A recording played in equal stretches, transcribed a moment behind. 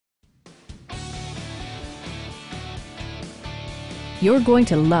You're going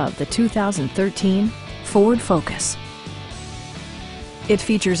to love the 2013 Ford Focus. It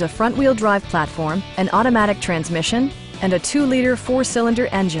features a front-wheel drive platform, an automatic transmission, and a 2-liter 4-cylinder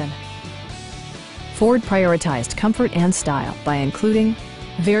engine. Ford prioritized comfort and style by including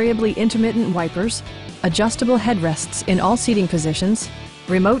variably intermittent wipers, adjustable headrests in all seating positions,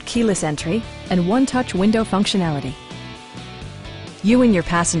 remote keyless entry, and one-touch window functionality. You and your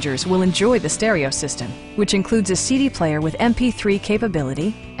passengers will enjoy the stereo system, which includes a CD player with MP3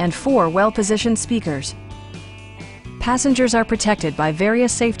 capability and 4 well-positioned speakers. Passengers are protected by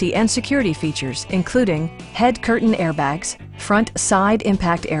various safety and security features, including head curtain airbags, front side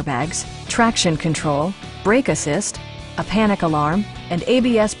impact airbags, traction control, brake assist, a panic alarm, and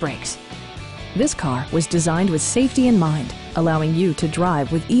ABS brakes. This car was designed with safety in mind, allowing you to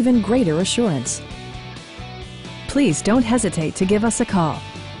drive with even greater assurance. Please don't hesitate to give us a call.